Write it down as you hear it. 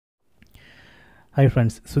Hi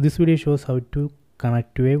friends, so this video shows how to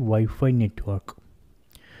connect to a Wi-Fi network.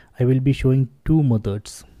 I will be showing two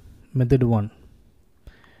methods. Method 1,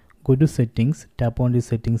 go to settings, tap on the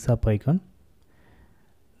settings up icon,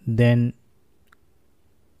 then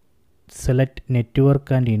select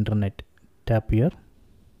network and internet, tap here.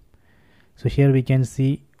 So here we can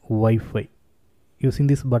see Wi-Fi. Using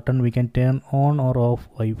this button we can turn on or off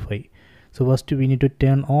Wi-Fi. So first we need to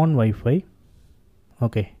turn on Wi-Fi.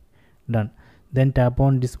 Okay, done. Then tap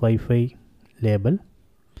on this Wi-Fi label.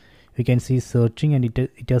 You can see searching and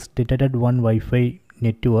it has detected one Wi-Fi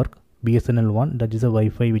network, BSNL one, that is a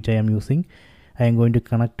Wi-Fi which I am using. I am going to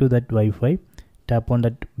connect to that Wi-Fi. Tap on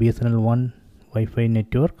that BSNL one Wi-Fi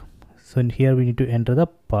network. So in here we need to enter the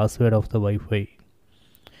password of the Wi-Fi.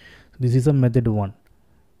 So this is a method 1.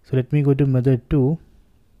 So let me go to method 2.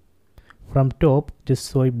 From top just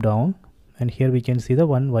swipe down and here we can see the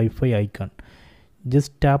one Wi-Fi icon.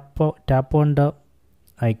 Just tap on the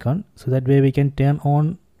icon, so that way we can turn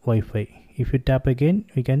on Wi-Fi. If you tap again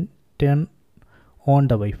we can turn on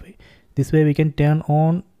the Wi-Fi. This way we can turn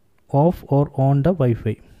on, off or on the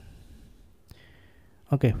Wi-Fi.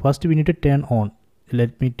 Okay, first we need to turn on.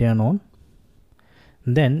 Let me turn on.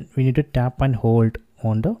 Then we need to tap and hold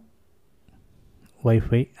on the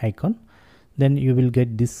Wi-Fi icon. Then you will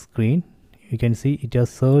get this screen. You can see it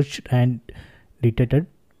has searched and detected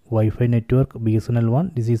Wi-Fi network BSNL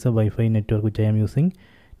one. This is a Wi-Fi network which I am using.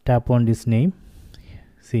 Tap on this name.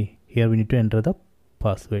 See, here we need to enter the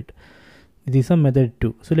password. This is a method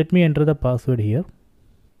 2. So let me enter the password here.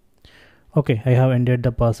 Okay, I have entered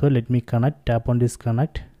the password. Let me connect. Tap on this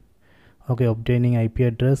connect. Okay, obtaining IP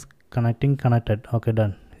address, connecting, connected. Okay,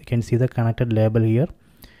 done. You can see the connected label here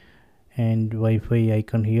and Wi-Fi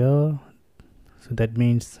icon here. So that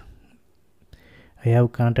means I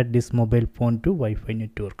have connected this mobile phone to Wi-Fi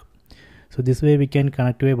network. So this way we can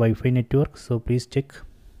connect to a Wi-Fi network. So please check.